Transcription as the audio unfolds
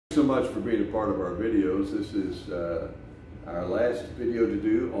So much for being a part of our videos. This is our last video to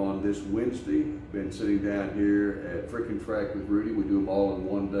do on this Wednesday. Been sitting down here at Frickin' Frack with Rudy. We do them all in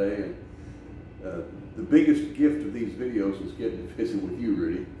one day. And the biggest gift of these videos is getting to visit with you,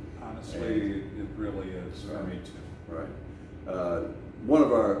 Rudy. Honestly, it really is for me too. Right. One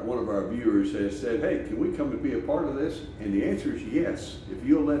of our viewers has said, "Hey, can we come and be a part of this?" And the answer is yes. If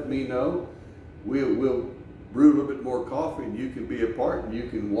you'll let me know, we'll brew a little bit more coffee, and you can be a part, and you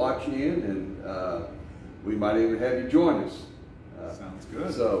can watch in, and we might even have you join us. Sounds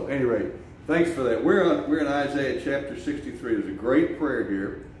good. So, anyway, thanks for that. We're in Isaiah chapter 63. There's a great prayer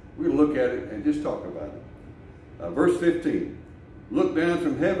here. We're going to look at it and just talk about it. Verse 15. Look down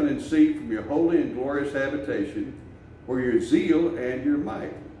from heaven and see from your holy and glorious habitation where your zeal and your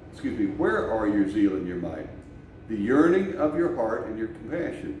might. Excuse me, where are your zeal and your might? The yearning of your heart and your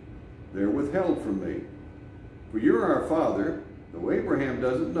compassion. They're withheld from me. For you are our Father, though Abraham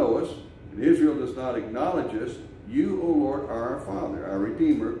doesn't know us, and Israel does not acknowledge us, you, O Lord, are our Father, our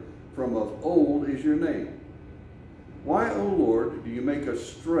Redeemer, from of old is your name. Why, O Lord, do you make us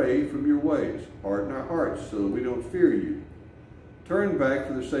stray from your ways? Harden our hearts so that we don't fear you. Turn back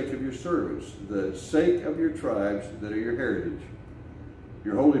for the sake of your servants, the sake of your tribes that are your heritage.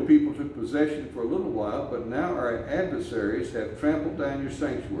 Your holy people took possession for a little while, but now our adversaries have trampled down your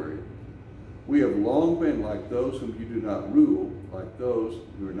sanctuary. We have long been like those whom you do not rule, like those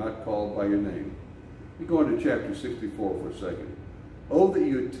who are not called by your name. We go into chapter 64 for a second. Oh, that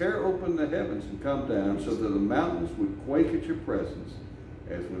you would tear open the heavens and come down, so that the mountains would quake at your presence,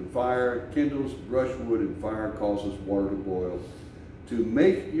 as when fire kindles brushwood and fire causes water to boil, to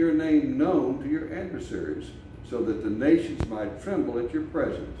make your name known to your adversaries, so that the nations might tremble at your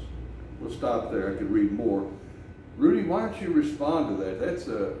presence. We'll stop there. I could read more. Rudy, why don't you respond to that? That's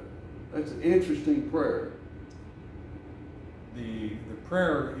an interesting prayer. The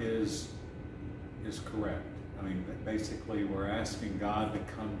prayer is correct. I mean, basically, we're asking God to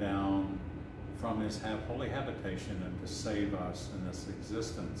come down from His holy habitation and to save us in this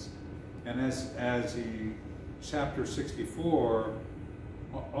existence. And as chapter 64,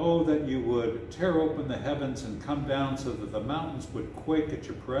 oh, that you would tear open the heavens and come down so that the mountains would quake at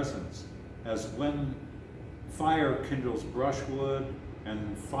your presence, as when fire kindles brushwood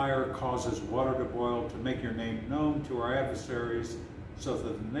and fire causes water to boil, to make your name known to our adversaries, so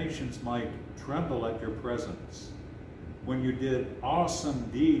that the nations might tremble at your presence. When you did awesome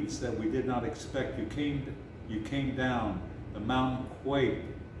deeds that we did not expect, you came down, the mountain quaked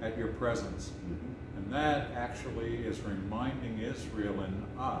at your presence. And that actually is reminding Israel and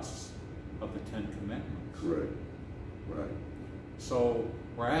us of the Ten Commandments. Correct. Right. So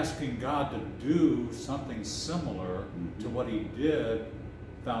we're asking God to do something similar to what He did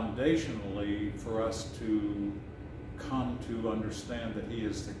foundationally for us to come to understand that He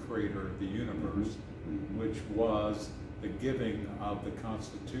is the creator of the universe, which was the giving of the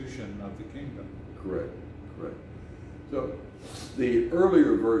constitution of the kingdom. Correct. Correct. So the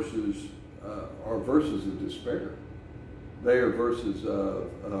earlier verses are verses of despair. They are verses of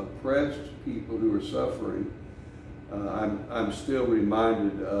oppressed people who are suffering. I'm still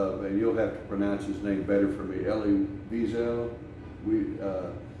reminded of, and you'll have to pronounce his name better for me, Elie Wiesel,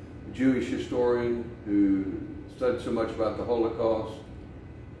 a Jewish historian who studied so much about the Holocaust.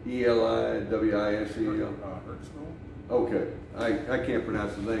 Eliwisel. Okay, I can't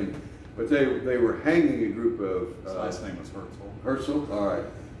pronounce the name, but they were hanging a group of. His last name was Herzl. Herzl. All right.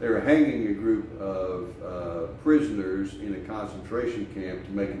 They were hanging a group of prisoners in a concentration camp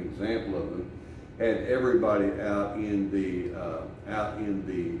to make an example of them. Had everybody out in the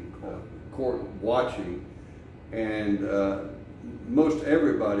court watching, and most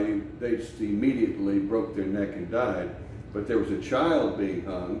everybody, they just immediately broke their neck and died. But there was a child being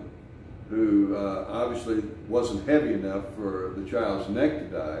hung who obviously wasn't heavy enough for the child's neck to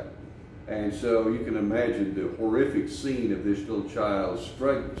die. And so you can imagine the horrific scene of this little child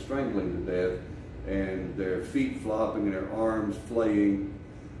strangling to death, and their feet flopping and their arms flaying.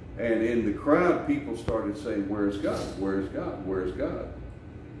 And in the crowd, people started saying, "Where's God? Where's God? Where's God?"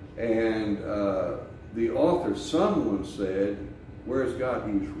 And the author, someone said, "Where's God?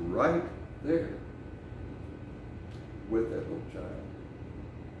 He's right there with that little child."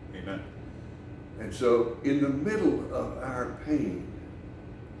 Amen. And so in the middle of our pain,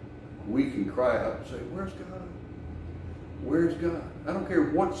 we can cry out and say, "Where's God? Where's God?" I don't care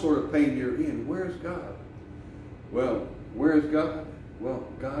what sort of pain you're in. Where's God? Well, where's God? Well,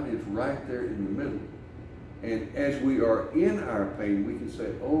 God is right there in the middle. And as we are in our pain, we can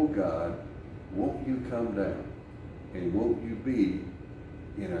say, "Oh God, won't you come down? And won't you be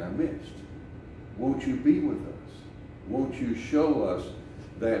in our midst? Won't you be with us? Won't you show us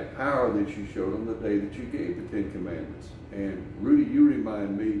that power that you showed on the day that you gave the Ten Commandments. And Rudy, you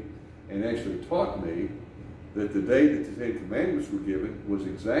remind me and actually taught me that the day that the Ten Commandments were given was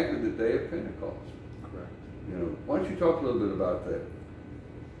exactly the day of Pentecost. Correct. You know, why don't you talk a little bit about that?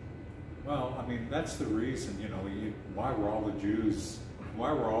 Well, I mean, that's the reason, you know, why were all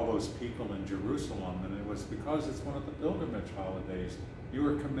those people in Jerusalem? And it was because it's one of the pilgrimage holidays. You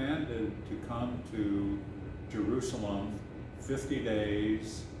were commanded to come to Jerusalem 50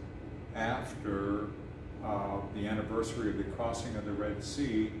 days after the anniversary of the crossing of the Red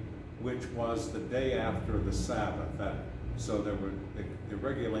Sea, which was the day after the Sabbath. So the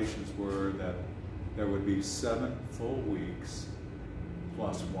regulations were that there would be 7 full weeks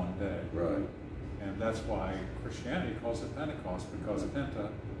plus 1 day. Right. And that's why Christianity calls it Pentecost, because Penta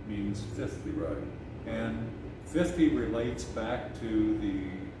means 50. Right. And 50 relates back to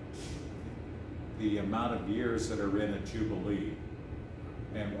the amount of years that are in a Jubilee,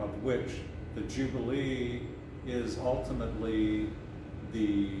 and of which the Jubilee is ultimately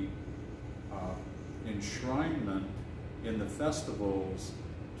the enshrinement in the festivals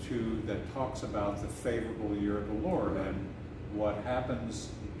that talks about the favorable year of the Lord. And what happens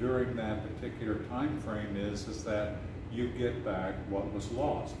during that particular time frame is that you get back what was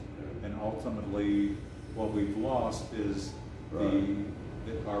lost. And ultimately what we've lost is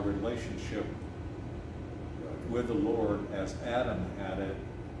our relationship with the Lord as Adam had it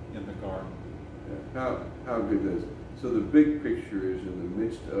in the garden. Yeah. How good is it? So the big picture is, in the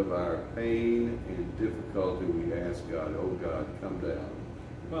midst of our pain and difficulty, we ask God, oh God, come down.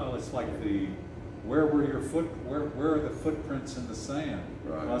 Well, it's like where are the footprints in the sand?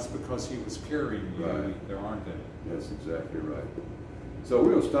 Right. Well, that's because he was carrying you. Right. There aren't any. That's exactly right. So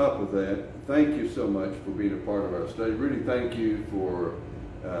we'll stop with that. Thank you so much for being a part of our study. Really, thank you for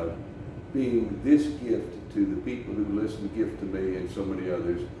being this gift to the people who listen, gift to me and so many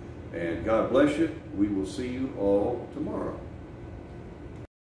others. And God bless you. We will see you all tomorrow.